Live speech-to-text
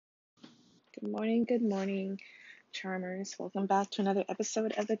Good morning, charmers. Welcome back to another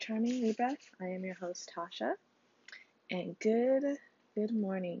episode of the Charming Libra. I am your host, Tasha, and good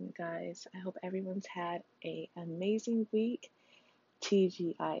morning, guys. I hope everyone's had an amazing week.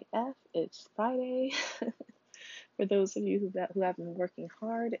 TGIF, it's Friday. For those of you who have been working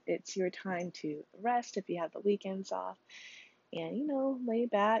hard, it's your time to rest if you have the weekends off and, lay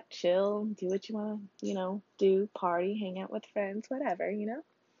back, chill, do what you want to, do, party, hang out with friends, whatever.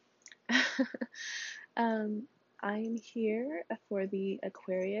 Um, I'm here for the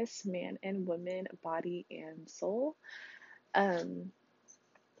Aquarius man and woman, body and soul. Um,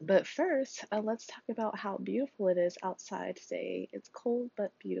 but first, let's talk about how beautiful it is outside today. It's cold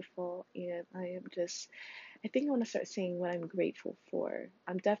but beautiful, and I think I want to start saying what I'm grateful for.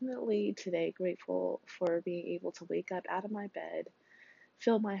 I'm definitely today grateful for being able to wake up out of my bed,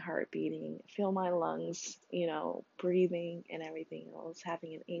 feel my heart beating, feel my lungs, breathing and everything else,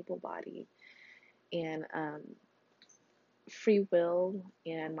 having an able body and free will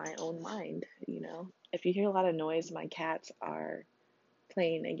and my own mind. If you hear a lot of noise, my cats are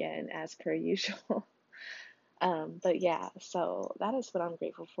playing again as per usual. But yeah, so that is what I'm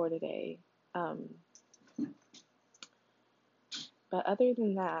grateful for today. Um, but other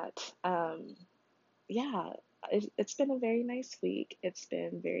than that, yeah, it's been a very nice week. It's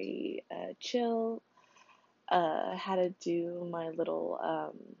been very chill. Had to do my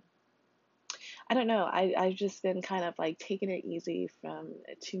little, I don't know, I've just been kind of like taking it easy from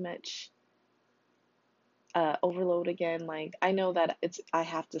too much overload again. Like I know that I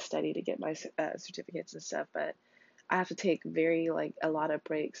have to study to get my certificates and stuff, but I have to take very like a lot of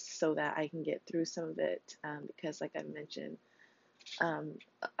breaks so that I can get through some of it. Because like I mentioned, um,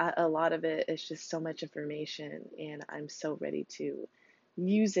 a lot of it is just so much information, and I'm so ready to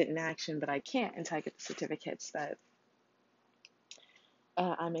use it in action, but I can't until I get the certificates. But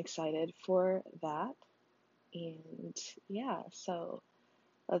I'm excited for that, and yeah, so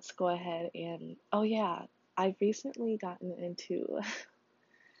let's go ahead and oh yeah, I've recently gotten into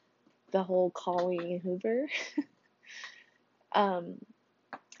the whole Colleen Hoover. Um,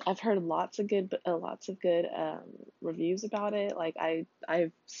 I've heard lots of good reviews about it. Like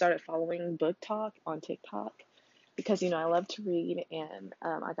I've started following Book Talk on TikTok because I love to read, and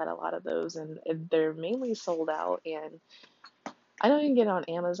I got a lot of those, and they're mainly sold out. And I know you can get it on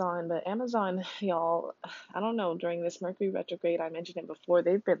Amazon, but Amazon, y'all, I don't know, during this Mercury retrograde, I mentioned it before,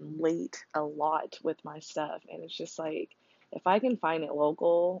 they've been late a lot with my stuff. And it's just like, if I can find it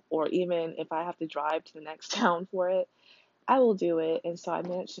local, or even if I have to drive to the next town for it, I will do it. And so I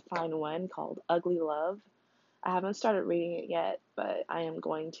managed to find one called Ugly Love. I haven't started reading it yet, but I am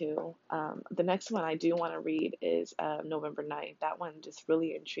going to. The next one I do want to read is November 9th. That one just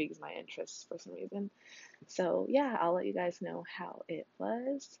really intrigues my interest for some reason. So yeah, I'll let you guys know how it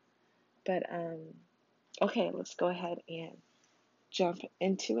was. But okay, let's go ahead and jump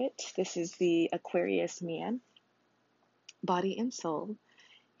into it. This is the Aquarius man, body and soul.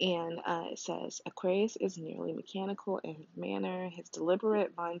 And it says Aquarius is nearly mechanical in his manner, his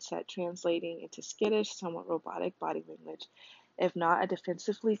deliberate mindset translating into skittish, somewhat robotic body language, if not a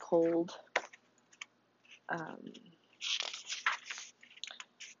defensively cold um,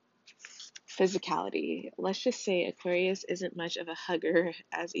 physicality. Let's just say Aquarius isn't much of a hugger,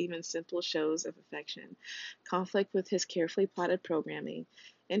 as even simple shows of affection conflict with his carefully plotted programming.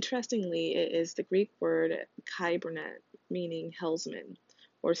 Interestingly, it is the Greek word kybernet, meaning helmsman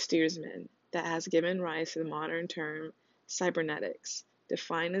or steersman, that has given rise to the modern term cybernetics,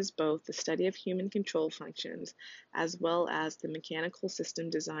 defined as both the study of human control functions as well as the mechanical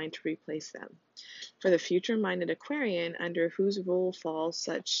system designed to replace them. For the future-minded Aquarian, under whose rule falls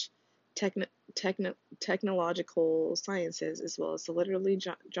such techn- technological sciences as well as the literary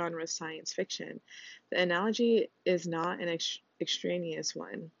genre science fiction, the analogy is not an extraneous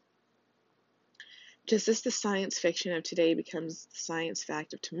one. Just as the science fiction of today becomes the science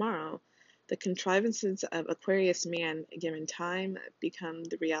fact of tomorrow, the contrivances of Aquarius man, given time, become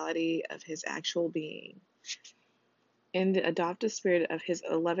the reality of his actual being. In the adoptive spirit of his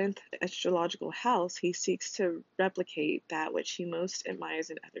 11th astrological house, he seeks to replicate that which he most admires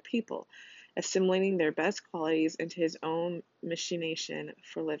in other people, assimilating their best qualities into his own machination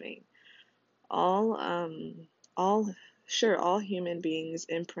for living. All, um, all human beings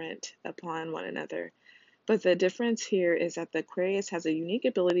imprint upon one another, but the difference here is that the Aquarius has a unique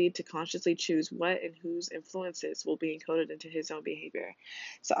ability to consciously choose what and whose influences will be encoded into his own behavior.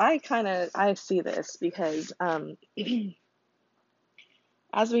 So I see this because as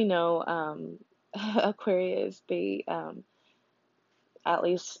we know, Aquarius, they at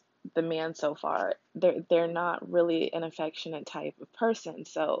least the man so far, they're not really an affectionate type of person.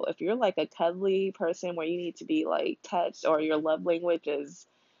 So if you're like a cuddly person where you need to be like touched, or your love language is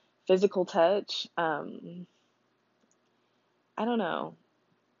physical touch, I don't know.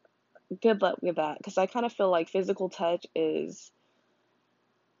 Good luck with that, because I kind of feel like physical touch is,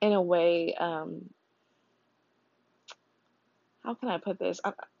 in a way, how can I put this?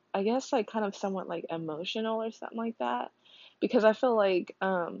 I guess like kind of somewhat like emotional or something like that, because I feel like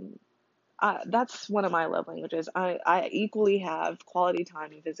that's one of my love languages. I equally have quality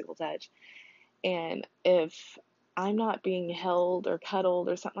time and physical touch. And if I'm not being held or cuddled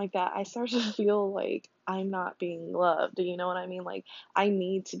or something like that, I start to feel like I'm not being loved. Do you know what I mean? Like, I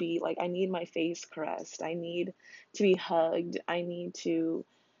need to be, like, I need my face caressed. I need to be hugged. I need to,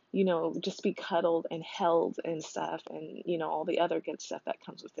 just be cuddled and held and stuff. And, all the other good stuff that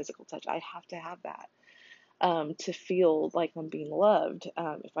comes with physical touch. I have to have that to feel like I'm being loved.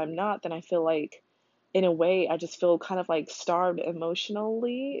 If I'm not, then I feel like, in a way, I just feel kind of like starved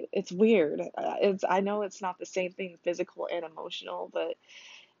emotionally. It's weird. I know it's not the same thing, physical and emotional, but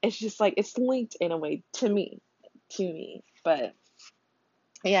it's just like it's linked in a way to me. But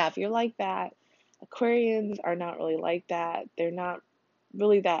yeah, if you're like that, Aquarians are not really like that. They're not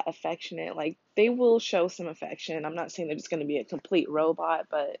really that affectionate. Like, they will show some affection. I'm not saying they're just going to be a complete robot,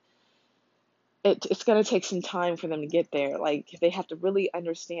 but it's going to take some time for them to get there. Like, they have to really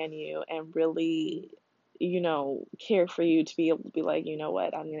understand you and really, care for you to be able to be like, you know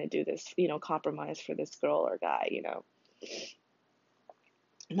what, I'm going to do this, compromise for this girl or guy.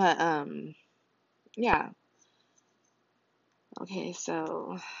 But, yeah. Okay,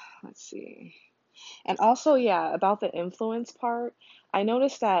 so let's see. And also, yeah, about the influence part, I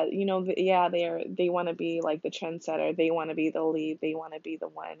noticed that, yeah, they want to be like the trendsetter. They want to be the lead. They want to be the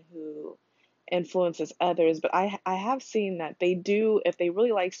one who influences others. But I have seen that they do, if they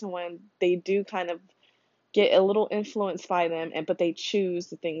really like someone, they do kind of get a little influenced by them, but they choose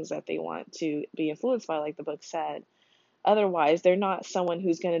the things that they want to be influenced by, like the book said. Otherwise, they're not someone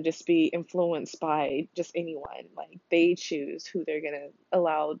who's going to just be influenced by just anyone. Like, they choose who they're going to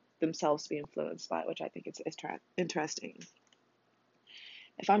allow themselves to be influenced by, which I think is interesting.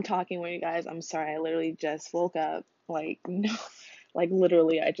 If I'm talking with you guys, I'm sorry. I literally just woke up. Like, no, like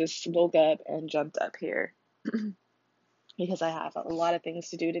literally, I just woke up and jumped up here because I have a lot of things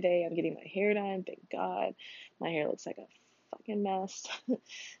to do today. I'm getting my hair done. Thank God. My hair looks like a fucking mess.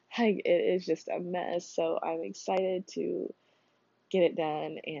 Like, it is just a mess. So I'm excited to get it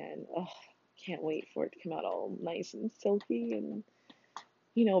done, and can't wait for it to come out all nice and silky and,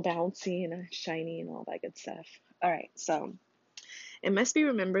 bouncy and shiny and all that good stuff. All right, so it must be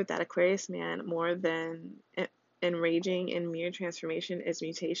remembered that Aquarius man, more than enraging in mere transformation, is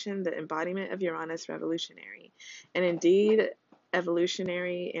mutation, the embodiment of Uranus revolutionary. And indeed,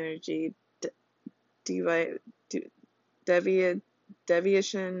 evolutionary energy, devi- devi-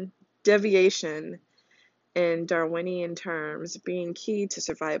 deviation in Darwinian terms, being key to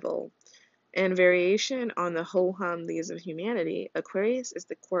survival. And variation on the ho-hum leaves of humanity, Aquarius is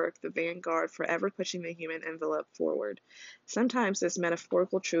the quirk, the vanguard, forever pushing the human envelope forward. Sometimes this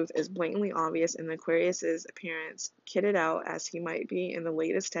metaphorical truth is blatantly obvious in Aquarius's appearance, kitted out as he might be in the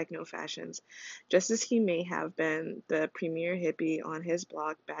latest techno fashions, just as he may have been the premier hippie on his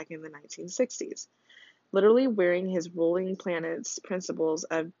block back in the 1960s. Literally wearing his ruling planet's principles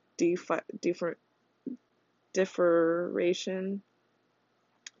of differentiation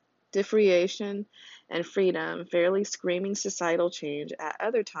and freedom, fairly screaming societal change, at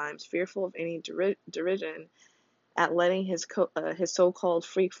other times fearful of any derision at letting his so-called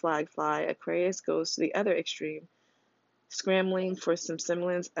freak flag fly. Aquarius goes to the other extreme, scrambling for some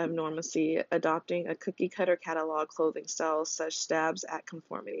semblance of normalcy, adopting a cookie-cutter catalog clothing style, such stabs at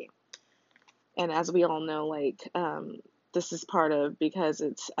conformity. And as we all know, like, this is part of, because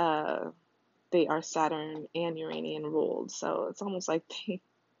they are Saturn and Uranian ruled, so it's almost like they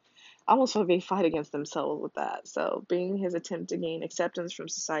almost would be fight against themselves with that. So, being his attempt to gain acceptance from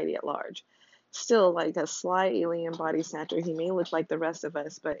society at large. Still, like a sly alien body snatcher, he may look like the rest of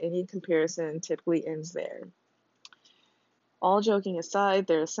us, but any comparison typically ends there. All joking aside,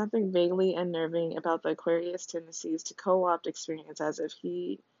 there is something vaguely unnerving about the Aquarius' tendencies to co-opt experience, as if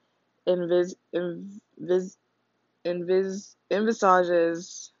he envisages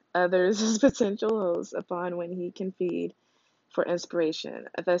others as potential hosts upon when he can feed for inspiration,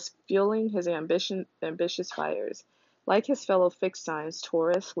 thus fueling his ambitious fires. Like his fellow fixed signs,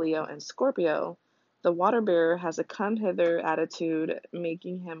 Taurus, Leo, and Scorpio, the water bearer has a come-hither attitude,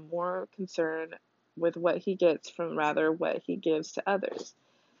 making him more concerned with what he gets from rather what he gives to others.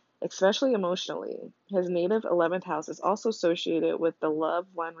 especially emotionally. His native 11th house is also associated with the love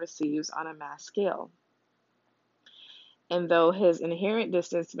one receives on a mass scale. And though his inherent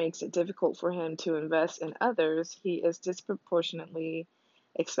distance makes it difficult for him to invest in others, he is disproportionately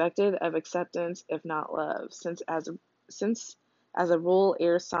expected of acceptance, if not love, since as a rule,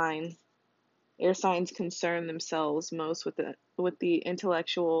 air signs concern themselves most with the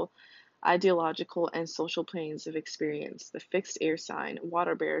intellectual, ideological, and social planes of experience. The fixed air sign,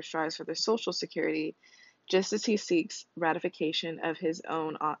 water bearer, strives for their social security, just as he seeks ratification of his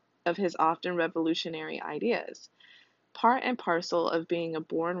often revolutionary ideas. Part and parcel of being a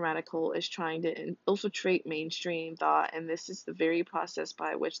born radical is trying to infiltrate mainstream thought, and this is the very process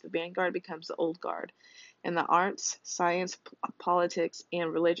by which the vanguard becomes the old guard. In the arts, science, politics,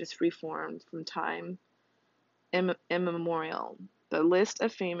 and religious reform from time immemorial. The list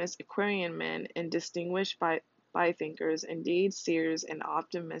of famous Aquarian men and distinguished bythinkers, indeed seers and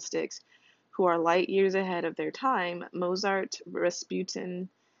optimists, who are light years ahead of their time, Mozart, Rasputin,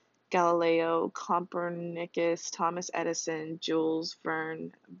 Galileo, Copernicus, Thomas Edison, Jules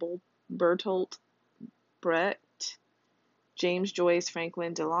Verne, Bertolt Brecht, James Joyce,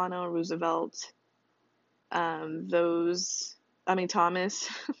 Franklin Delano Roosevelt, Thomas,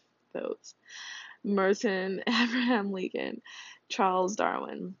 those, Merton, Abraham Lincoln, Charles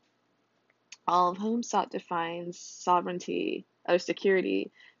Darwin, all of whom sought to find sovereignty or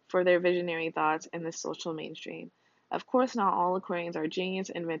security for their visionary thoughts in the social mainstream. Of course, not all Aquarians are genius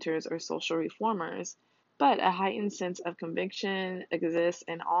inventors or social reformers, but a heightened sense of conviction exists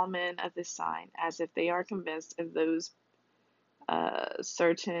in all men of this sign, as if they are convinced of those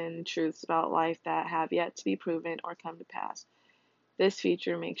certain truths about life that have yet to be proven or come to pass. This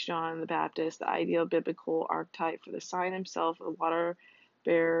feature makes John the Baptist the ideal biblical archetype for the sign himself, a water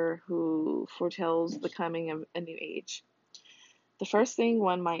bearer who foretells the coming of a new age. The first thing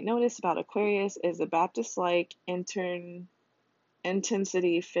one might notice about Aquarius is the Baptist-like intensity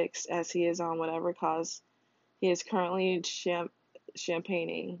fixed as he is on whatever cause he is currently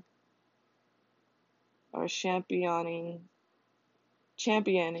championing, I'm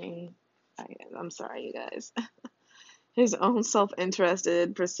sorry, you guys. His own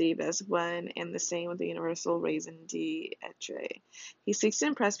self-interested, perceived as one and the same with the universal raison d'etre. He seeks to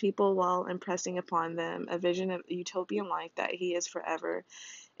impress people while impressing upon them a vision of utopian life that he is forever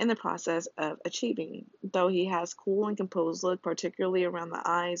in the process of achieving, though he has cool and composed look, particularly around the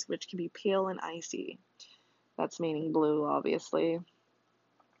eyes, which can be pale and icy. That's meaning blue, obviously.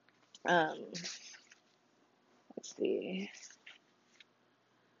 Let's see.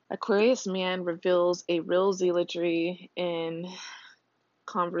 Aquarius man reveals a real zealotry in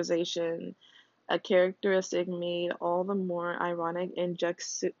conversation, a characteristic made all the more ironic in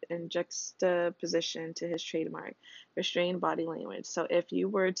juxtaposition to his trademark, restrained body language. So if you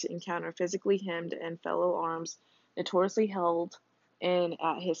were to encounter physically hemmed and fellow arms notoriously held in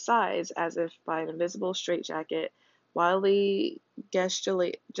at his sides, as if by an invisible straitjacket, wildly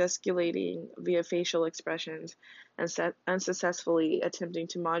gesticulating via facial expressions, and unsuccessfully attempting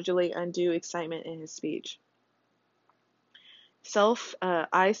to modulate undue excitement in his speech.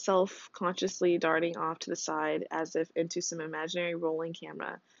 Self-consciously darting off to the side as if into some imaginary rolling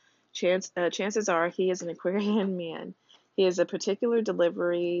camera. Chances are he is an Aquarian man. He has a particular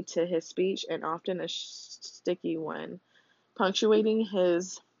delivery to his speech and often a sticky one, punctuating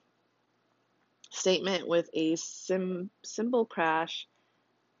his statement with a cymbal crash,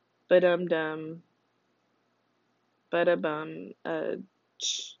 ba-dum-dum, ba-da-bum,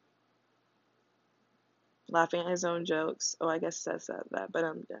 laughing at his own jokes. Oh, I guess that's that, but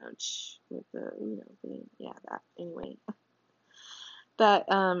I'm down with the thing. Yeah, that anyway. That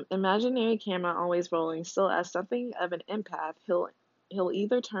imaginary camera always rolling still as something of an empath. He'll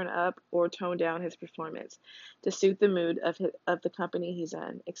either turn up or tone down his performance to suit the mood of the company he's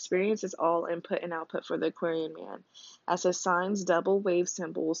in. Experience is all input and output for the Aquarian man, as his sign's double wave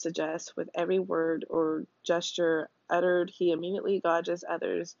symbol suggests. With every word or gesture uttered, he immediately gauges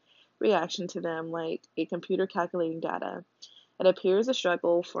others' reaction to them like a computer calculating data. It appears a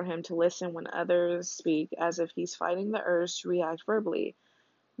struggle for him to listen when others speak, as if he's fighting the urge to react verbally.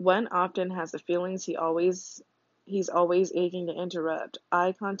 One often has the feelings he's always aching to interrupt.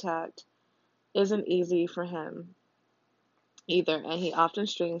 Eye contact isn't easy for him either, and he often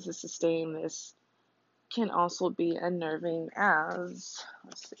strains to sustain this. Can also be unnerving as,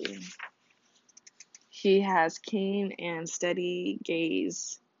 let's see, he has keen and steady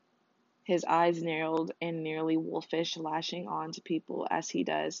gaze, his eyes narrowed and nearly wolfish, lashing on to people as he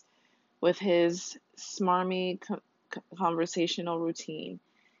does with his smarmy conversational routine.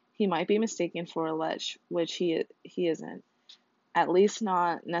 He might be mistaken for a lech, which he isn't. At least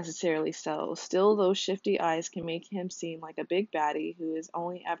not necessarily so. Still, those shifty eyes can make him seem like a big baddie who is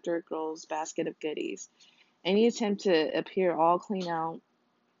only after a girl's basket of goodies. Any attempt to appear all clean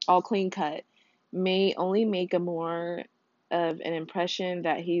cut, may only make a more of an impression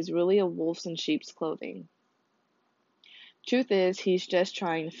that he's really a wolf in sheep's clothing. Truth is, he's just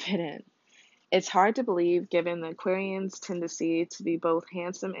trying to fit in. It's hard to believe, given the Aquarian's tendency to be both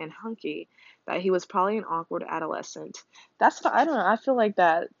handsome and hunky, that he was probably an awkward adolescent. I don't know. I feel like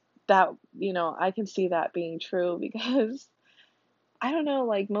I can see that being true because I don't know,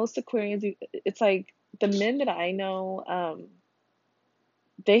 like most Aquarians, it's like the men that I know,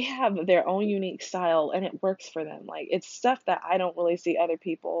 they have their own unique style and it works for them. Like it's stuff that I don't really see other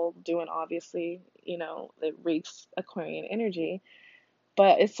people doing, obviously, it reeks Aquarian energy.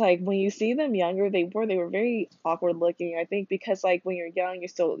 But it's like when you see them younger, they were very awkward looking. I think because like when you're young,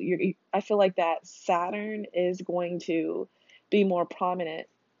 I feel like that Saturn is going to be more prominent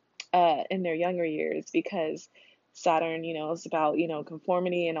in their younger years because Saturn, is about,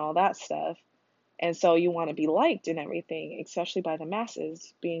 conformity and all that stuff. And so you want to be liked and everything, especially by the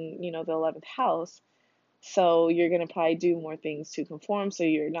masses, being, the 11th house. So you're going to probably do more things to conform. So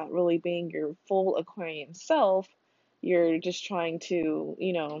you're not really being your full Aquarian self. You're just trying to,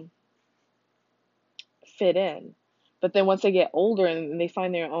 fit in. But then once they get older and they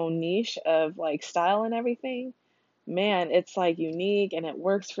find their own niche of like style and everything, man, it's like unique and it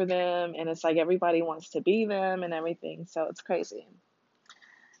works for them. And it's like everybody wants to be them and everything. So it's crazy.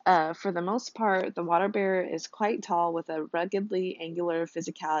 For the most part, the water bear is quite tall with a ruggedly angular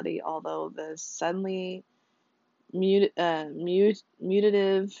physicality, although the suddenly mutative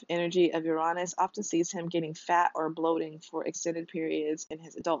energy of Uranus often sees him getting fat or bloating for extended periods in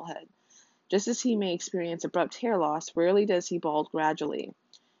his adulthood. Just as he may experience abrupt hair loss, rarely does he bald gradually.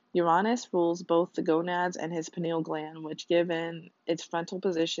 Uranus rules both the gonads and his pineal gland, which, given its frontal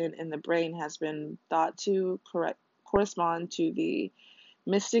position in the brain, has been thought to correspond to the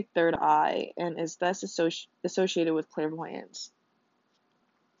mystic third eye and is thus associated with clairvoyance.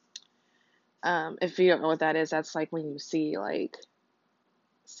 If you don't know what that is, that's like when you see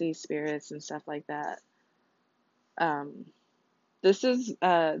spirits and stuff like that. Um, this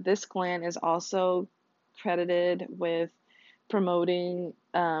gland is also credited with promoting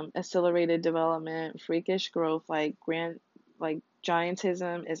accelerated development, freakish growth, like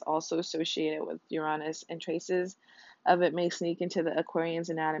giantism is also associated with Uranus, and traces of it may sneak into the Aquarian's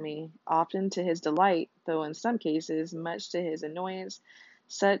anatomy, often to his delight, though in some cases, much to his annoyance.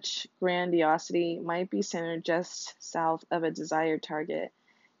 Such grandiosity might be centered just south of a desired target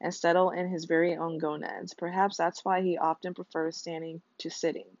and settle in his very own gonads. Perhaps that's why he often prefers standing to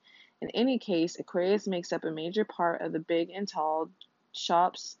sitting. In any case, Aquarius makes up a major part of the big and tall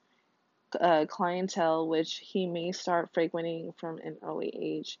shop's clientele, which he may start frequenting from an early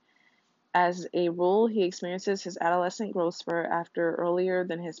age. As a rule, he experiences his adolescent growth spurt earlier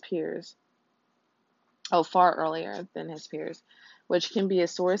than his peers. Far earlier than his peers, which can be a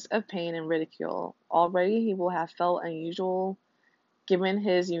source of pain and ridicule. Already he will have felt unusual given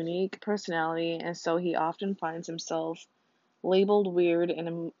his unique personality, and so he often finds himself labeled weird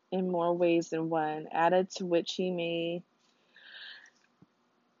in more ways than one, added to which he may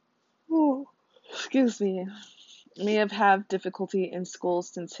have difficulty in school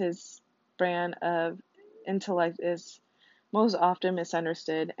since his brand of intellect is most often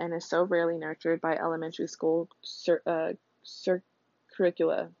misunderstood and is so rarely nurtured by elementary school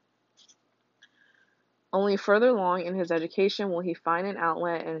curricula. Only further along in his education will he find an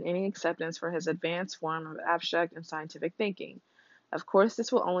outlet and any acceptance for his advanced form of abstract and scientific thinking. Of course,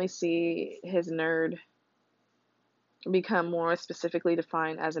 this will only see his nerd become more specifically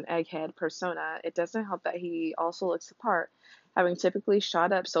defined as an egghead persona. It doesn't help that he also looks the part. Having typically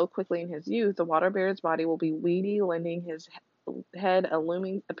shot up so quickly in his youth, the water bear's body will be weedy, lending his head a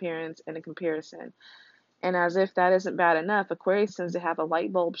looming appearance in a comparison. And as if that isn't bad enough, Aquarius tends to have a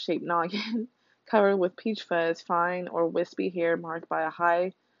light bulb-shaped noggin covered with peach fuzz, fine or wispy hair marked by a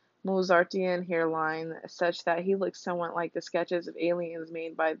high Mozartian hairline, such that he looks somewhat like the sketches of aliens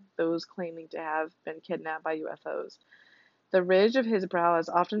made by those claiming to have been kidnapped by UFOs. The ridge of his brow is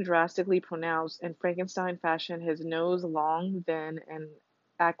often drastically pronounced in Frankenstein fashion, his nose long, thin, and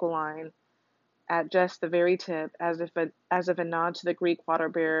aquiline at just the very tip, as if a nod to the Greek water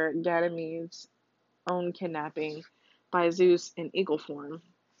bear Ganymede's own kidnapping by Zeus in eagle form.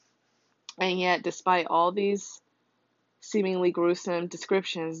 And yet, despite all these seemingly gruesome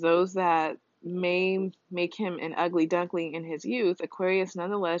descriptions, those that may make him an ugly duckling in his youth, Aquarius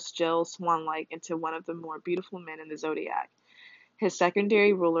nonetheless gels swan-like into one of the more beautiful men in the zodiac. His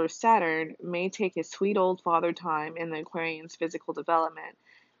secondary ruler, Saturn, may take his sweet old father time in the Aquarian's physical development,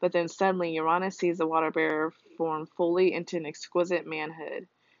 but then suddenly Uranus sees the water bearer form fully into an exquisite manhood.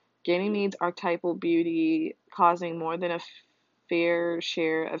 Ganymede's archetypal beauty causing more than a fair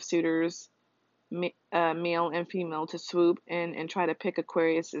share of suitors, male and female, to swoop in and try to pick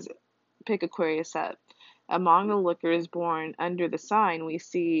Aquarius up. Among the lookers born under the sign, we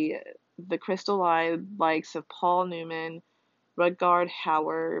see the crystal-eyed likes of Paul Newman, Rutgard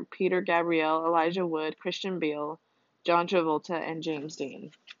Hauer, Peter Gabriel, Elijah Wood, Christian Bale, John Travolta, and James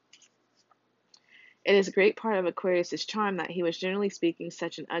Dean. It is a great part of Aquarius's charm that he was, generally speaking,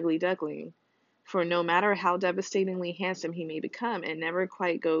 such an ugly duckling. For no matter how devastatingly handsome he may become, it never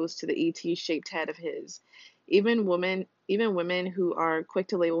quite goes to the ET-shaped head of his. Even women who are quick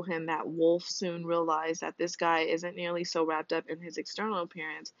to label him that wolf soon realize that this guy isn't nearly so wrapped up in his external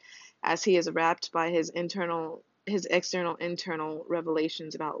appearance as he is wrapped by his external internal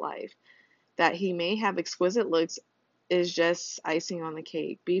revelations about life. That he may have exquisite looks is just icing on the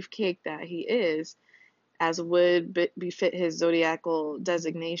cake. Beefcake that he is, as would befit his zodiacal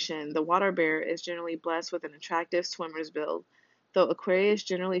designation, the water bearer is generally blessed with an attractive swimmer's build. Though Aquarius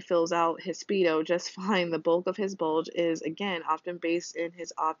generally fills out his Speedo just fine, the bulk of his bulge is, again, often based in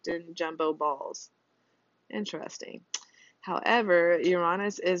his often jumbo balls. Interesting. However,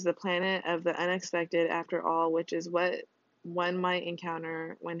 Uranus is the planet of the unexpected after all, which is what one might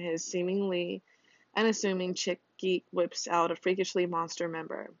encounter when his seemingly unassuming chick geek whips out a freakishly monster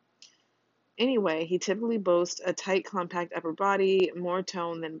member. Anyway, he typically boasts a tight, compact upper body, more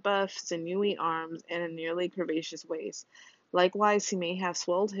tone than buff, sinewy arms, and a nearly curvaceous waist. Likewise, he may have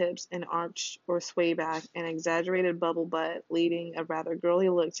swelled hips, an arch or sway back, and exaggerated bubble butt, leading a rather girly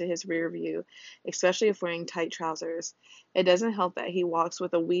look to his rear view, especially if wearing tight trousers. It doesn't help that he walks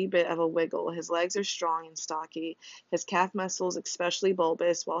with a wee bit of a wiggle. His legs are strong and stocky, his calf muscles especially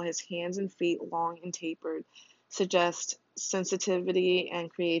bulbous, while his hands and feet, long and tapered, suggest sensitivity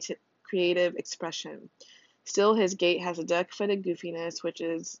and creative expression. Still, his gait has a duck-footed goofiness, which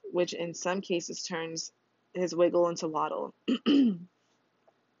in some cases turns his wiggle into waddle.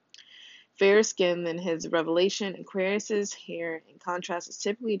 Fairer skinned than his revelation, Aquarius's hair, in contrast, is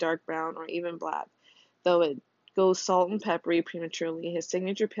typically dark brown or even black, though it goes salt and peppery prematurely. His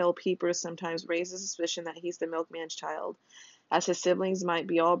signature pale peepers sometimes raise the suspicion that he's the milkman's child, as his siblings might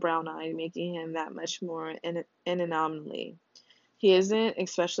be all brown-eyed, making him that much more an anomaly. He isn't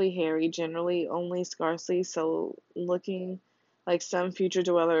especially hairy, generally only scarcely so, looking like some future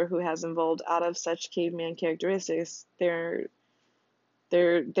dweller who has evolved out of such caveman characteristics, there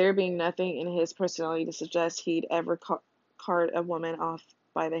being nothing in his personality to suggest he'd ever cart a woman off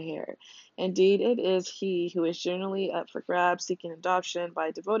by the hair. Indeed, it is he who is generally up for grabs, seeking adoption by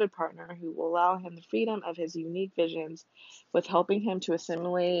a devoted partner who will allow him the freedom of his unique visions, with helping him to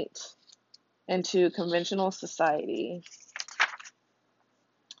assimilate into conventional society.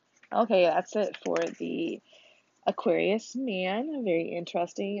 Okay, that's it for the Aquarius man. Very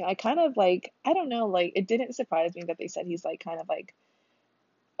interesting. I kind of I don't know, it didn't surprise me that they said he's kind of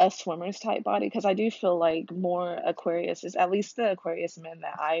a swimmer's type body, because I do feel like more Aquarius is, at least the Aquarius men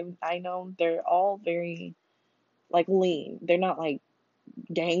that I know, they're all very lean. They're not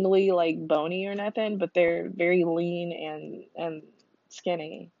gangly, bony or nothing, but they're very lean and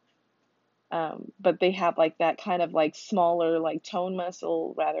skinny. But they have that kind of smaller tone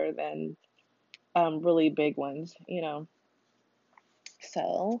muscle rather than really big ones,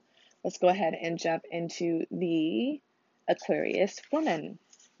 So let's go ahead and jump into the Aquarius woman.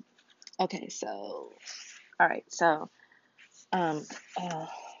 Okay, so, all right, so, let me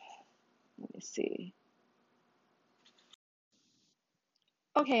see.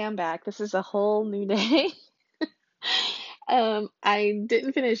 Okay, I'm back. This is a whole new day. I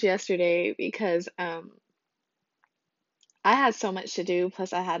didn't finish yesterday because, I had so much to do,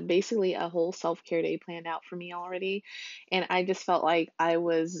 plus I had basically a whole self-care day planned out for me already, and I just felt like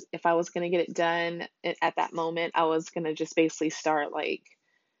if I was gonna get it done at that moment, I was gonna just basically start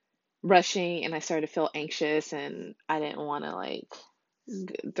rushing, and I started to feel anxious, and I didn't want to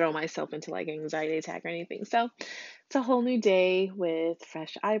throw myself into anxiety attack or anything. So it's a whole new day with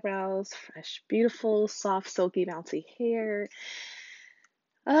fresh eyebrows, fresh, beautiful, soft, silky, bouncy hair,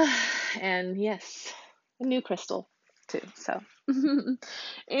 and yes, a new crystal too. So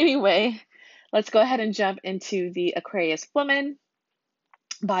anyway, let's go ahead and jump into the Aquarius woman,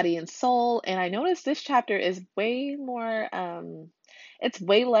 body and soul. And I noticed this chapter is way more, it's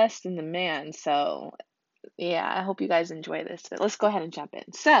way less than the man. So yeah, I hope you guys enjoy this, but let's go ahead and jump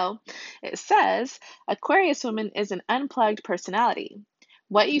in. So it says, Aquarius woman is an unplugged personality.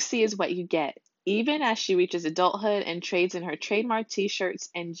 What you see is what you get. even as she reaches adulthood and trades in her trademark t-shirts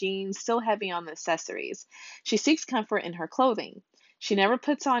and jeans, still heavy on the accessories. She seeks comfort in her clothing. She never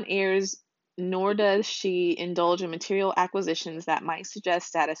puts on airs, nor does she indulge in material acquisitions that might suggest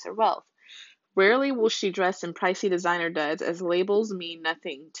status or wealth. Rarely will she dress in pricey designer duds, as labels mean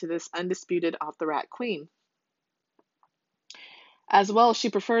nothing to this undisputed off-the-rack queen. As well, she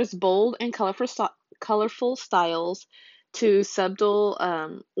prefers bold and colorful styles to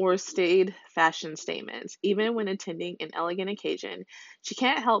subtle or staid fashion statements. Even when attending an elegant occasion, she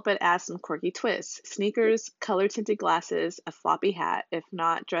can't help but add some quirky twists. Sneakers, color-tinted glasses, a floppy hat, if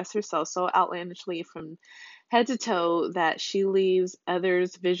not, dress herself so outlandishly from head to toe that she leaves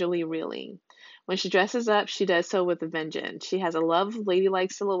others visually reeling. When she dresses up, she does so with a vengeance. She has a love of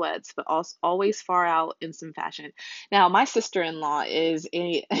ladylike silhouettes, but also always far out in some fashion. Now, my sister-in-law is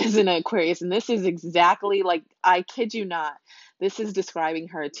an Aquarius, and this is exactly like, I kid you not, this is describing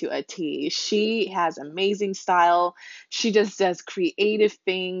her to a T. She has amazing style. She just does creative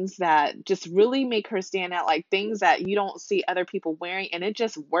things that just really make her stand out, like things that you don't see other people wearing, and it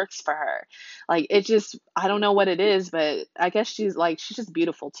just works for her. Like it just, I don't know what it is, but I guess she's just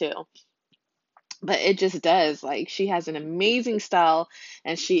beautiful too. But it just does. Like she has an amazing style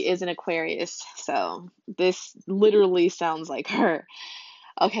and she is an Aquarius. So this literally sounds like her.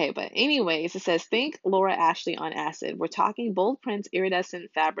 Okay, but anyways, it says think Laura Ashley on acid. We're talking bold prints, iridescent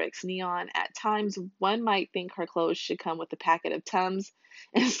fabrics, neon. At times, one might think her clothes should come with a packet of Tums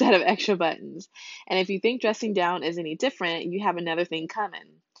instead of extra buttons. And if you think dressing down is any different, you have another thing coming.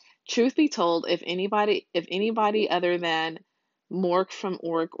 Truth be told, if anybody other than Mork from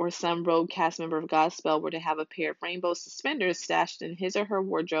Ork or some rogue cast member of Godspell were to have a pair of rainbow suspenders stashed in his or her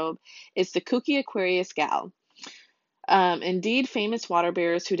wardrobe, it's the kooky Aquarius gal. Indeed, famous water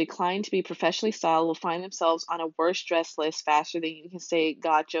bearers who decline to be professionally styled will find themselves on a worst dress list faster than you can say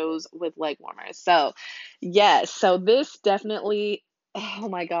gachos with leg warmers. So, yes, so this definitely, oh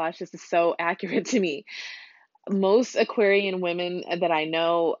my gosh, this is so accurate to me. Most Aquarian women that I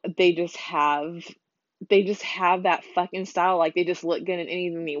know, they just have that fucking style. Like they just look good in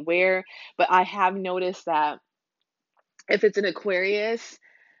anything they wear. But I have noticed that if it's an Aquarius,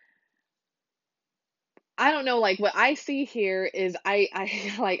 I don't know, like what I see here is I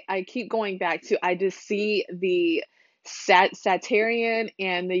like I keep going back to I just see the Saturnian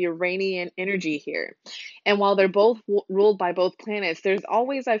and the Uranian energy here. And while they're both ruled by both planets, there's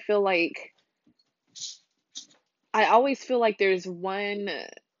always I always feel like there's one,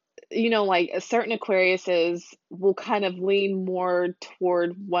 like a certain Aquariuses will kind of lean more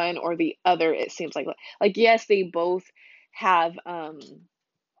toward one or the other, it seems like yes, have um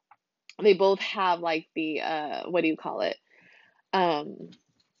they both have like the what do you call it? Um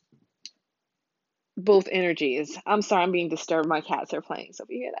both energies. I'm sorry, I'm being disturbed. My cats are playing, so if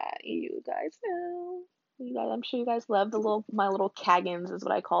you hear that, you guys know. You guys, I'm sure you guys love my little Kaggans is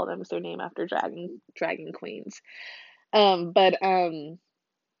what I call them. It's their name after dragon queens. But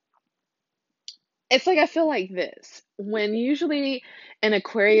it's like I feel like this. When usually an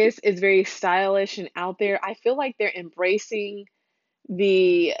Aquarius is very stylish and out there, I feel like they're embracing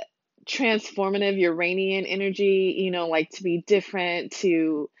the transformative Uranian energy, like to be different,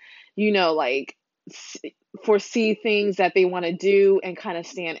 to, like s- foresee things that they want to do and kind of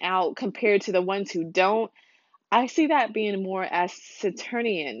stand out compared to the ones who don't. I see that being more as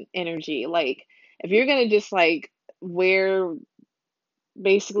Saturnian energy. Like, if you're going to just like wear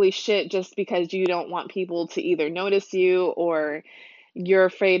basically shit just because you don't want people to either notice you or you're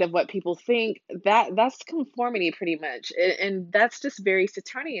afraid of what people think, that's conformity pretty much. And that's just very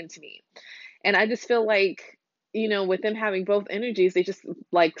Saturnian to me. And I just feel like, with them having both energies, they just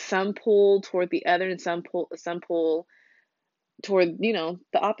like some pull toward the other and some pull toward, the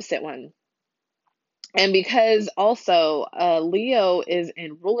opposite one. And because also Leo is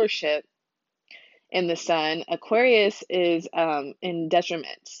in rulership in the sun, Aquarius is in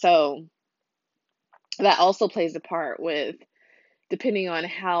detriment. So that also plays a part with depending on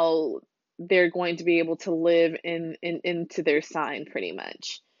how they're going to be able to live into their sign pretty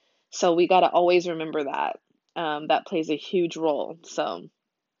much. So we got to always remember that. That plays a huge role. So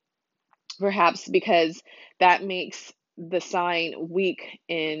perhaps because that makes the sign weak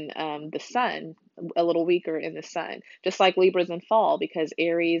in the sun, a little weaker in the sun, just like Libras in fall, because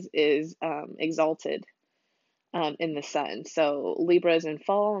Aries is exalted in the sun. So Libras in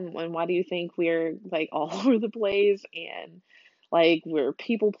fall, and why do you think we're like all over the place and like we're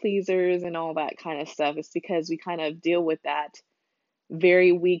people pleasers and all that kind of stuff? It's because we kind of deal with that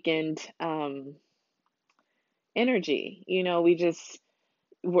very weakened energy.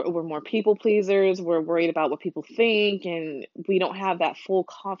 We're more people pleasers. We're worried about what people think, and we don't have that full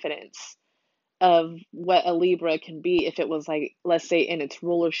confidence of what a Libra can be if it was like, let's say, in its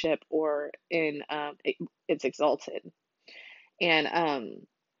rulership or in its exalted. And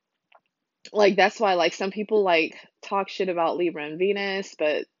like that's why like some people like talk shit about Libra and Venus,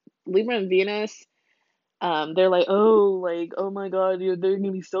 but Libra and Venus, they're like, oh my God, they're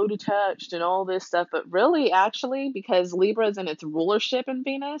gonna be so detached and all this stuff. But really, actually, because Libra is in its rulership in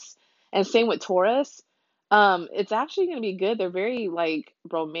Venus, and same with Taurus, it's actually gonna be good. They're very like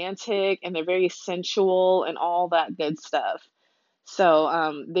romantic and they're very sensual and all that good stuff.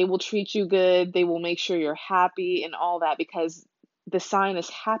 So, they will treat you good. They will make sure you're happy and all that because the sign is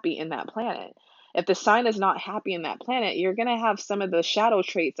happy in that planet. If the sign is not happy in that planet, you're gonna have some of the shadow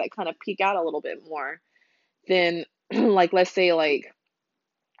traits that kind of peek out a little bit more than like let's say like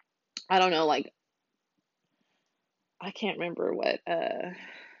I don't know like I can't remember what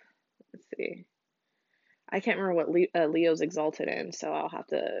let's see I can't remember what Leo's exalted in, so I'll have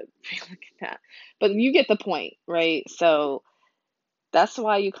to look at that. But you get the point, right? So that's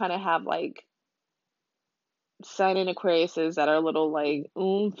why you kind of have like Sun in Aquariuses that are a little like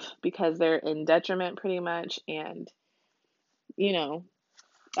oomph because they're in detriment pretty much, and you know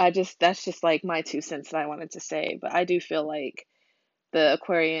I just that's just like my 2 cents that I wanted to say. But I do feel like the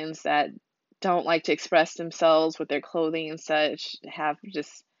Aquarians that don't like to express themselves with their clothing and such have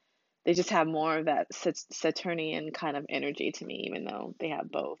just they just have more of that Saturnian kind of energy to me, even though they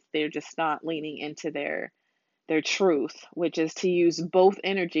have both. They're just not leaning into their truth, which is to use both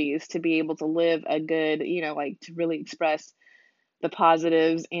energies to be able to live a good, like to really express the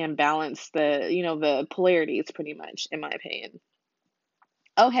positives and balance the polarities pretty much, in my opinion.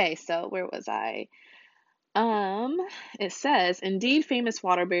 Okay, so where was I? Um, it says, indeed, famous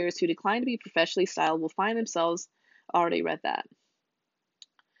water bearers who decline to be professionally styled will find themselves. Already read that.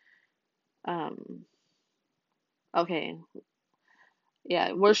 Um, okay,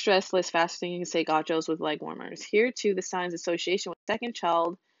 yeah, worst dressed, less fasting, say gauchos with leg warmers. Here, too, the sign's association with second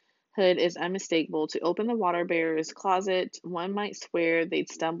childhood is unmistakable. To open the water bearer's closet, one might swear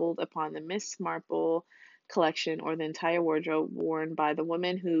they'd stumbled upon the Miss Marple collection or the entire wardrobe worn by the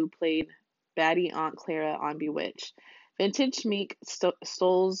woman who played Batty Aunt Clara on Bewitched. Vintage meek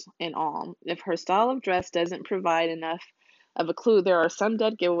stoles and all. If her style of dress doesn't provide enough of a clue, there are some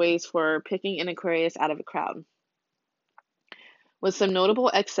dead giveaways for picking an Aquarius out of a crowd. With some notable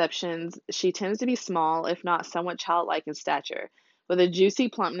exceptions, she tends to be small, if not somewhat childlike in stature, with a juicy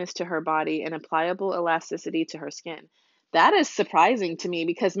plumpness to her body and a pliable elasticity to her skin. That is surprising to me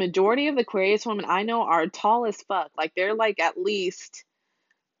because majority of the Aquarius women I know are tall as fuck. Like they're like at least,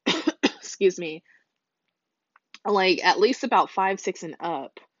 excuse me, like at least about 5'6" and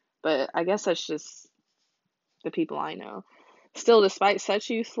up. But I guess that's just the people I know. Still, despite such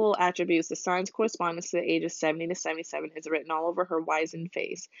youthful attributes, the sign's correspondence to the ages 70 to 77 is written all over her wizened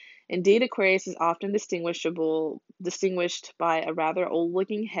face. Indeed, Aquarius is often distinguished by a rather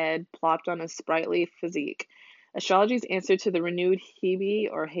old-looking head plopped on a sprightly physique. Astrology's answer to the renewed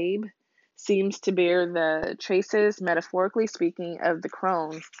Hebe or Habe seems to bear the traces, metaphorically speaking, of the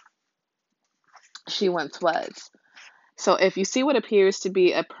crone she once was. So if you see what appears to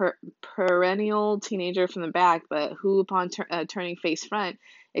be a perennial teenager from the back, but who, upon turning face front,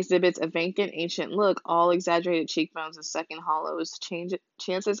 exhibits a vacant, ancient look, all exaggerated cheekbones and sunken hollows,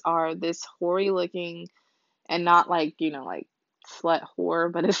 chances are this hoary-looking, and not like, like slut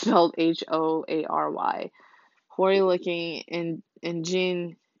whore, but it's spelled Hoary, hoary-looking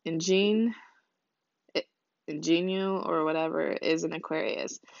ingene Ingenue or whatever is an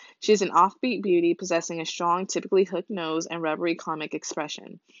Aquarius. She's an offbeat beauty possessing a strong, typically hooked nose and rubbery comic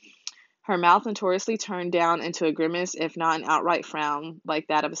expression. Her mouth notoriously turned down into a grimace, if not an outright frown, like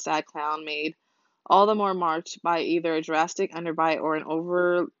that of a sad clown, made all the more marked by either a drastic underbite or an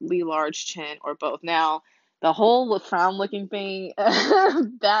overly large chin, or both. Now, the whole frown-looking thing,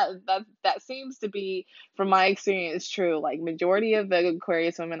 that seems to be, from my experience, true. Like majority of the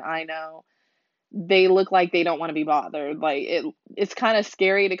Aquarius women I know, they look like they don't want to be bothered. Like it's kind of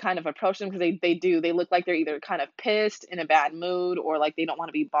scary to kind of approach them because they look like they're either kind of pissed, in a bad mood, or like they don't want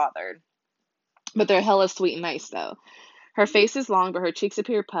to be bothered. But they're hella sweet and nice though. Her face is long, but her cheeks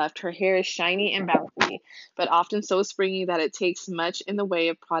appear puffed. Her hair is shiny and bouncy, but often so springy that it takes much in the way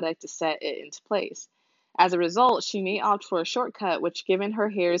of product to set it into place. As a result, she may opt for a shortcut, which, given her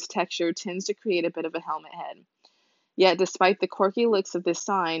hair's texture, tends to create a bit of a helmet head. Yet, despite the quirky looks of this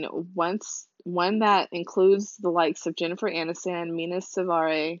sign, one that includes the likes of Jennifer Aniston, Mina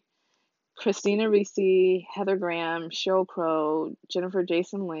Savare, Christina Ricci, Heather Graham, Sheryl Crow, Jennifer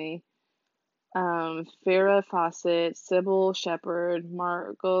Jason Leigh, Farrah Fawcett, Sybil Shepherd,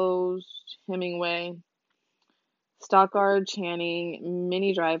 Margot Hemingway, Stockard Channing,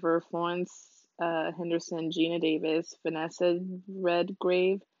 Minnie Driver, Florence Henderson, Gina Davis, Vanessa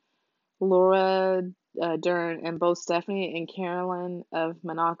Redgrave, Laura Dern, and both Stephanie and Carolyn of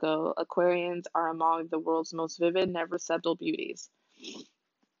Monaco. Aquarians are among the world's most vivid, never subtle beauties.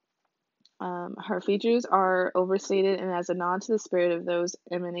 Her features are overstated, and as a nod to the spirit of those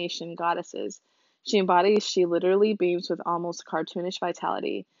emanation goddesses, she literally beams with almost cartoonish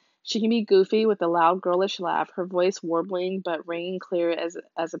vitality. She can be goofy with a loud girlish laugh, her voice warbling but ringing clear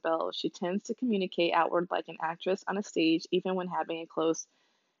as a bell. She tends to communicate outward like an actress on a stage, even when having a close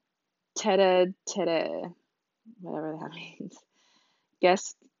tete-a-tete, whatever that means.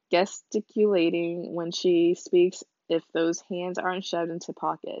 Gest- Gesticulating when she speaks if those hands aren't shoved into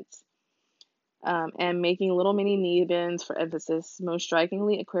pockets. And making little mini knee bends for emphasis. Most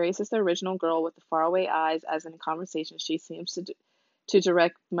strikingly, Aquarius is the original girl with the faraway eyes, as in conversation she seems to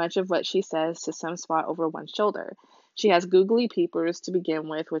direct much of what she says to some spot over one's shoulder. She has googly peepers to begin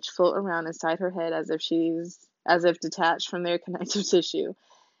with, which float around inside her head as if detached from their connective tissue,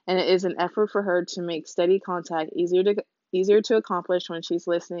 and it is an effort for her to make steady contact, easier to accomplish when she's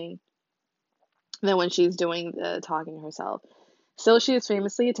listening than when she's doing the talking herself. Still, she is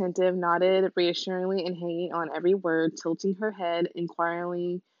famously attentive, nodded reassuringly and hanging on every word, tilting her head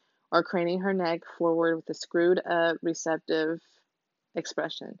inquiringly or craning her neck forward with a screwed up, receptive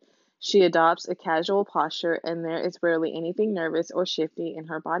expression. She adopts a casual posture, and there is rarely anything nervous or shifty in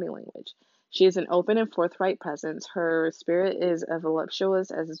her body language. She is an open and forthright presence. Her spirit is as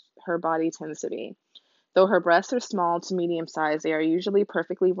voluptuous as her body tends to be. Though her breasts are small to medium sized, they are usually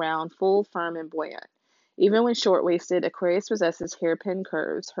perfectly round, full, firm, and buoyant. Even when short-waisted, Aquarius possesses hairpin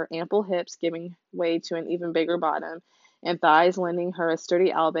curves, her ample hips giving way to an even bigger bottom, and thighs lending her a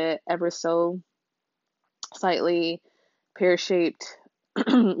sturdy albeit ever so slightly pear-shaped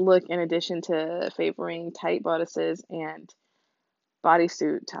look, in addition to favoring tight bodices and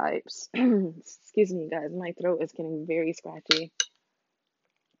bodysuit types. Excuse me, guys, my throat is getting very scratchy.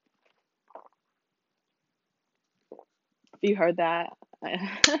 If you heard that,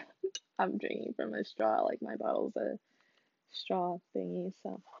 I'm drinking from a straw, like my bottle's a straw thingy,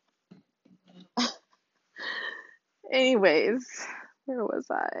 so. Anyways, where was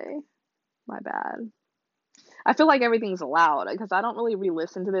I? My bad. I feel like everything's loud because I don't really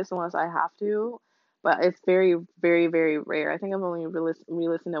re-listen to this unless I have to, but it's very, very, very rare. I think I've only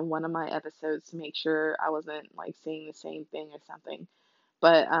re-listened to one of my episodes to make sure I wasn't like saying the same thing or something.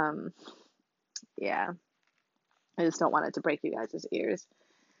 But yeah, I just don't want it to break you guys' ears.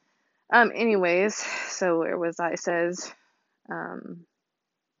 Anyways, so where was I? It says,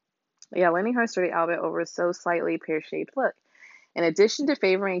 yeah, lending her sturdy outfit over so slightly pear-shaped look. In addition to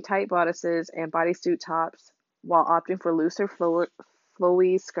favoring tight bodices and bodysuit tops, while opting for looser,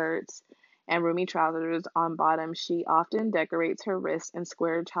 flowy skirts and roomy trousers on bottom, she often decorates her wrists and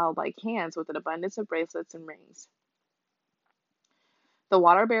square childlike hands with an abundance of bracelets and rings. The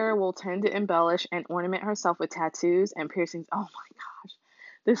water bearer will tend to embellish and ornament herself with tattoos and piercings. Oh my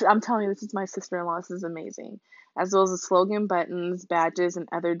gosh. I'm telling you, this is my sister-in-law. This is amazing. As well as the slogan buttons, badges, and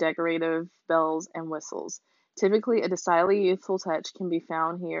other decorative bells and whistles. Typically, a decidedly youthful touch can be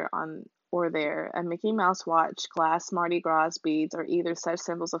found here on or there. A Mickey Mouse watch, glass Mardi Gras beads are either such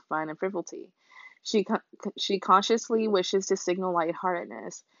symbols of fun and frivolity. She consciously wishes to signal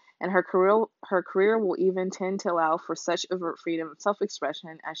lightheartedness, and her career will even tend to allow for such overt freedom of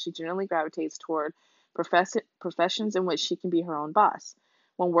self-expression, as she generally gravitates toward professions in which she can be her own boss.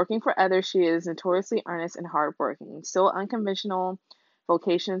 When working for others, she is notoriously earnest and hardworking. Still, unconventional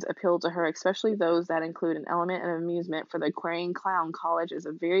vocations appeal to her, especially those that include an element of amusement. For the Aquarian clown, college is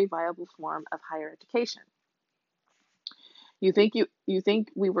a very viable form of higher education. You think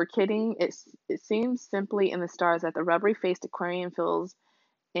we were kidding? It seems simply in the stars that the rubbery-faced Aquarian feels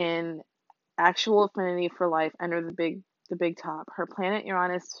in actual affinity for life under the big top. Her planet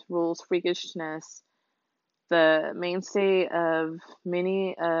Uranus rules freakishness, the mainstay of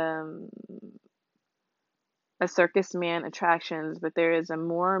many a circus man attractions, but there is a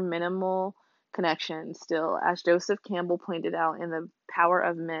more minimal connection still. As Joseph Campbell pointed out in The Power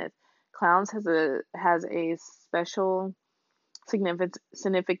of Myth, clowns has a special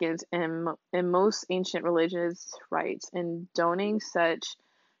significance in most ancient religious rites. In donning such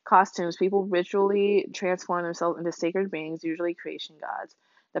costumes, people ritually transform themselves into sacred beings, usually creation gods.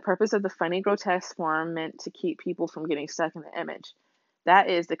 The purpose of the funny, grotesque form meant to keep people from getting stuck in the image.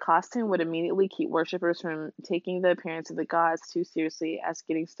 That is, the costume would immediately keep worshippers from taking the appearance of the gods too seriously, as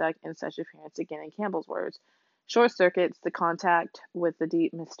getting stuck in such appearance, again in Campbell's words, short circuits the contact with the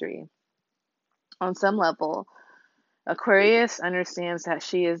deep mystery. On some level, Aquarius understands that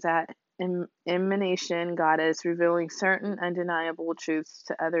she is emanation goddess, revealing certain undeniable truths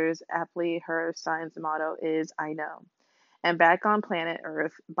to others. Aptly, her sign's motto is "I know." And back on planet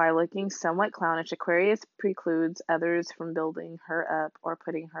Earth, by looking somewhat clownish, Aquarius precludes others from building her up or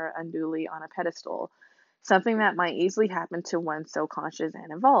putting her unduly on a pedestal, something that might easily happen to one so conscious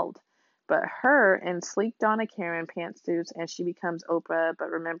and evolved. But her in sleek Donna Karan pantsuits, and she becomes Oprah.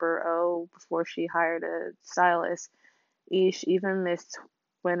 But remember, oh, before she hired a stylist, even Miss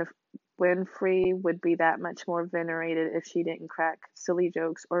Win- Winfrey would be that much more venerated if she didn't crack silly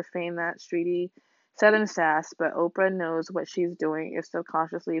jokes or feign that streety Southern sass. But Oprah knows what she's doing if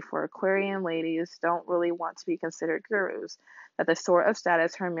subconsciously for Aquarian ladies don't really want to be considered gurus, that the sort of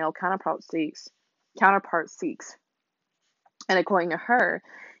status her male counterpart seeks. And according to her,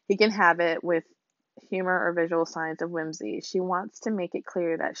 he can have it with humor or visual signs of whimsy. She wants to make it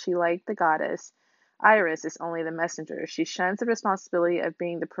clear that she, like the goddess, Iris is only the messenger. She shuns the responsibility of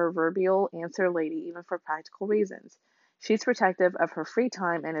being the proverbial answer lady, even for practical reasons. She's protective of her free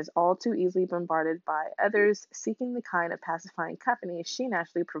time and is all too easily bombarded by others seeking the kind of pacifying company she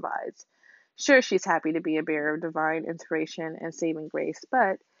naturally provides. Sure, she's happy to be a bearer of divine inspiration and saving grace,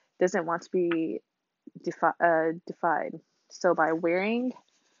 but doesn't want to be defied. So by wearing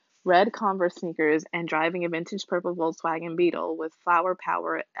red Converse sneakers and driving a vintage purple Volkswagen Beetle with flower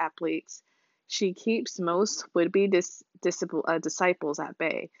power appliques, she keeps most would-be disciples at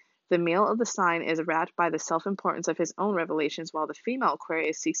bay. The male of the sign is wrapped by the self-importance of his own revelations, while the female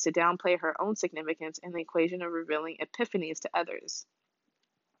Aquarius seeks to downplay her own significance in the equation of revealing epiphanies to others.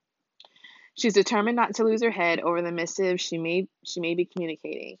 She's determined not to lose her head over the missive she may be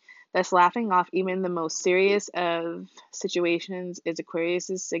communicating. Thus, laughing off even the most serious of situations is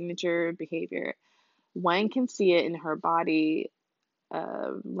Aquarius's signature behavior. One can see it in her body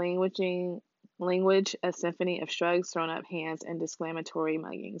language, a symphony of shrugs, thrown up hands, and exclamatory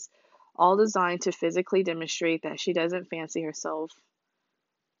muggings, all designed to physically demonstrate that she doesn't fancy herself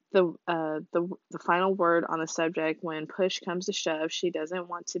the final word on the subject. When push comes to shove, she doesn't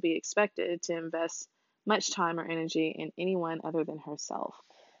want to be expected to invest much time or energy in anyone other than herself.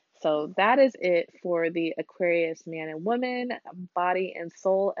 So that is it for the Aquarius man and woman body and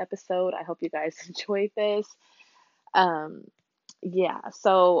soul episode. I hope you guys enjoyed this. Um, yeah,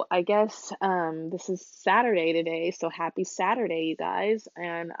 so I guess this is Saturday today, so happy Saturday, you guys.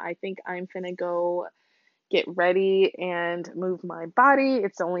 And I think I'm gonna go get ready and move my body.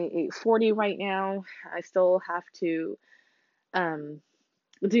 It's only 8:40 right now. I still have to um,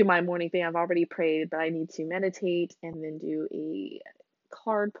 do my morning thing. I've already prayed, but I need to meditate and then do a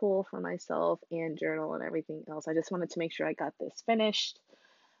card pull for myself and journal and everything else. I just wanted to make sure I got this finished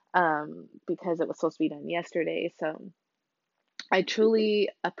because it was supposed to be done yesterday. So I truly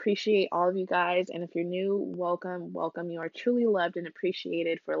appreciate all of you guys. And if you're new, welcome, welcome. You are truly loved and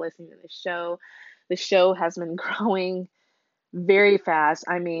appreciated for listening to the show. The show has been growing very fast.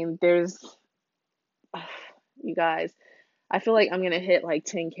 I mean, you guys, I feel like I'm going to hit like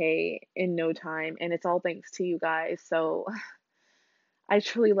 10K in no time, and it's all thanks to you guys. So I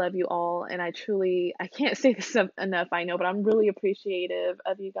truly love you all, and I can't say this enough, I know, but I'm really appreciative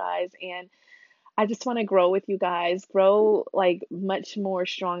of you guys, and I just want to grow with you guys, grow like much more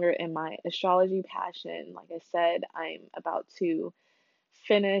stronger in my astrology passion. Like I said, I'm about to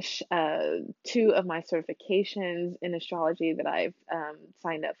finish two of my certifications in astrology that I've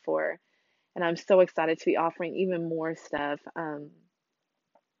signed up for. And I'm so excited to be offering even more stuff.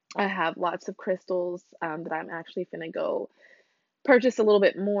 I have lots of crystals that I'm actually going to go purchase a little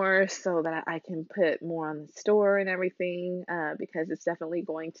bit more so that I can put more on the store and everything because it's definitely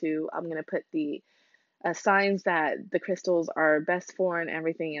I'm going to put the signs that the crystals are best for and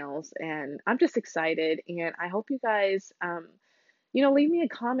everything else. And I'm just excited. And I hope you guys, leave me a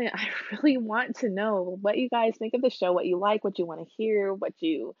comment. I really want to know what you guys think of the show, what you like, what you want to hear, what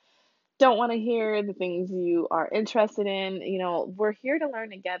you don't want to hear, the things you are interested in. We're here to learn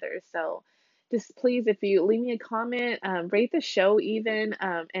together. So just please, if you leave me a comment, rate the show even,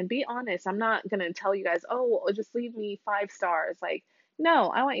 and be honest. I'm not going to tell you guys, oh, just leave me 5 stars. Like, no,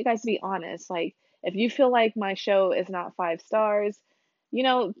 I want you guys to be honest. Like, if you feel like my show is not 5 stars,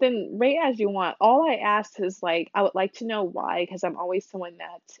 then rate as you want. All I ask is like, I would like to know why, because I'm always someone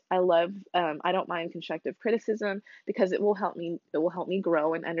that I don't mind constructive criticism because it will help me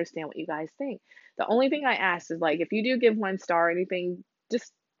grow and understand what you guys think. The only thing I ask is like, if you do give 1 star or anything,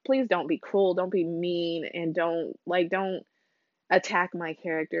 just please don't be cruel, don't be mean, and don't attack my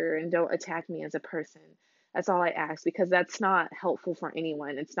character and don't attack me as a person. That's all I ask because that's not helpful for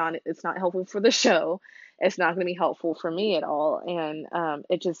anyone. It's not helpful for the show. It's not going to be helpful for me at all, and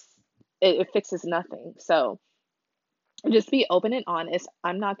it fixes nothing. So just be open and honest.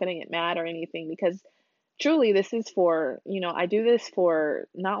 I'm not going to get mad or anything because truly this is for, I do this for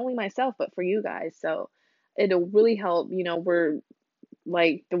not only myself, but for you guys. So it'll really help. We're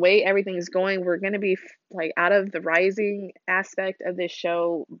like the way everything's going, we're going to be like out of the rising aspect of this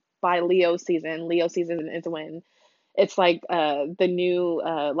show by Leo season. Leo season is when it's like the new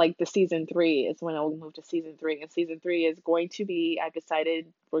like the season 3 is when it'll move to season 3, and season 3 is going to be, I've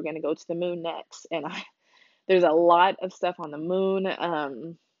decided we're going to go to the moon next, and there's a lot of stuff on the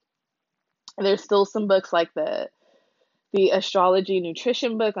moon. There's still some books like the astrology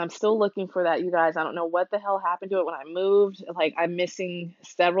nutrition book. I'm still looking for that, you guys. I don't know what the hell happened to it when I moved. Like, I'm missing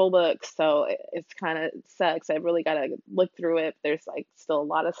several books, so it's kind of sucks. I really got to look through it. There's like still a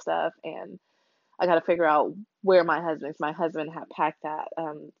lot of stuff, and I got to figure out where my husband had packed that.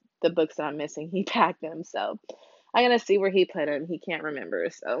 The books that I'm missing, he packed them, so I gotta see where he put them. He can't remember,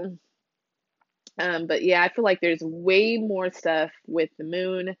 so. But yeah, I feel like there's way more stuff with the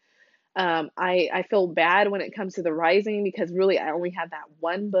moon. I feel bad when it comes to the rising because really I only have that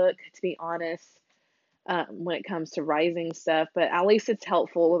one book, to be honest, when it comes to rising stuff. But at least it's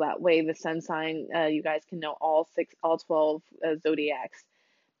helpful that way. The sun sign, you guys can know all 12 zodiacs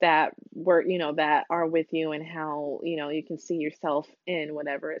that are with you, and how you can see yourself in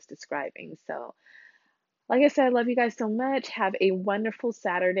whatever it's describing. So, like I said, I love you guys so much. Have a wonderful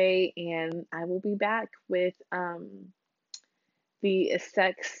Saturday, and I will be back with the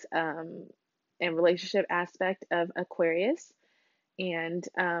sex and relationship aspect of Aquarius. And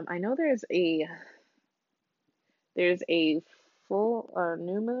I know there's a full or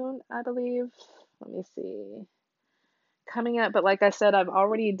new moon, I believe. Let me see, coming up. But like I said, I've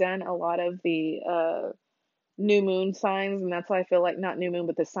already done a lot of the new moon signs, and that's why I feel like not new moon,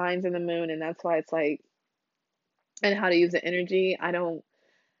 but the signs in the moon, and that's why it's like, and how to use the energy.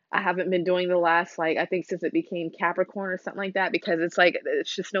 I haven't been doing the last, like, I think since it became Capricorn or something like that, because it's like,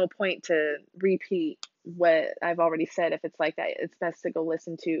 it's just no point to repeat what I've already said. If it's like that, it's best to go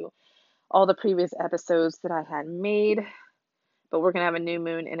listen to all the previous episodes that I had made. But we're going to have a new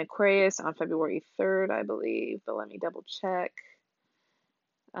moon in Aquarius on February 3rd, I believe. But let me double check.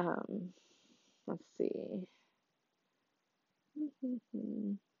 Let's see.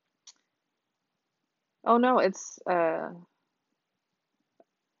 Oh, no, it's on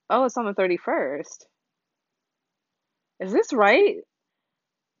the 31st. Is this right?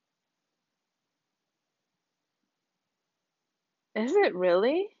 Is it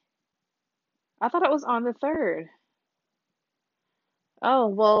really? I thought it was on the 3rd. Oh,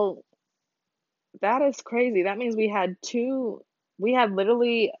 well, that is crazy. That means we had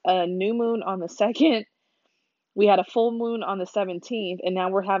literally a new moon on the 2nd. We had a full moon on the 17th, and now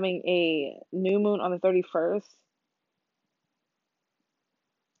we're having a new moon on the 31st.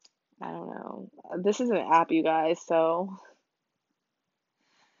 I don't know. This is an app, you guys, so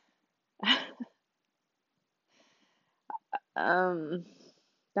um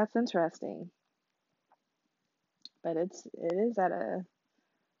that's interesting. But it is at a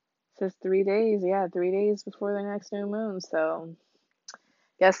says 3 days, yeah, 3 days before the next new moon. So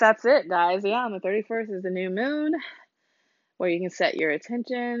guess that's it, guys. Yeah, on the 31st is the new moon, where you can set your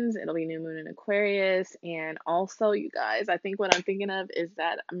intentions. It'll be new moon in Aquarius. And also, you guys, I think what I'm thinking of is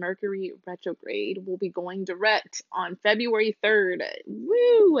that Mercury retrograde will be going direct on February 3rd.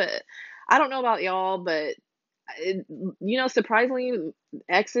 Woo! I don't know about y'all, but surprisingly,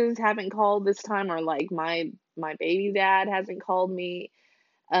 exes haven't called this time, or like my baby dad hasn't called me.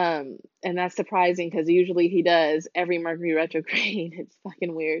 And that's surprising because usually he does every Mercury retrograde. It's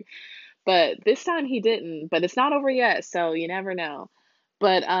fucking weird. But this time he didn't. But it's not over yet, so you never know.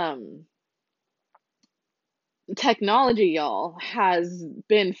 But technology, y'all, has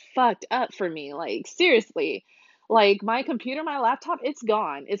been fucked up for me. Like, seriously. Like, my computer, my laptop, it's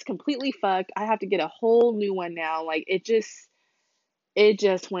gone. It's completely fucked. I have to get a whole new one now. Like, it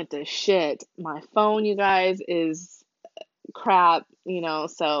just went to shit. My phone, you guys, is crap.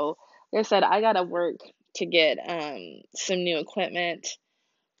 So like I said, I gotta work to get some new equipment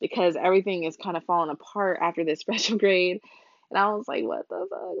because everything is kind of falling apart after this retrograde. And I was like, what the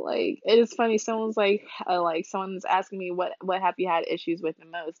fuck? Like, it is funny. Someone's asking me what have you had issues with the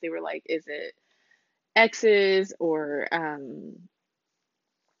most? They were like, is it exes or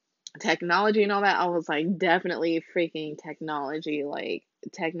technology and all that? I was like, definitely freaking technology. Like,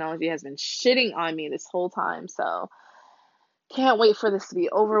 technology has been shitting on me this whole time. So can't wait for this to be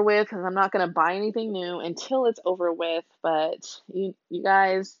over with because I'm not going to buy anything new until it's over with. But you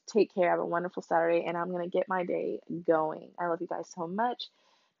guys take care. Have a wonderful Saturday, and I'm going to get my day going. I love you guys so much.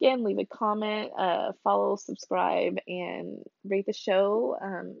 Again, leave a comment, follow, subscribe, and rate the show,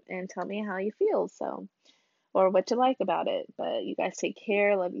 and tell me how you feel. So, or what you like about it. But you guys take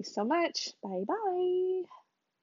care. Love you so much. Bye bye.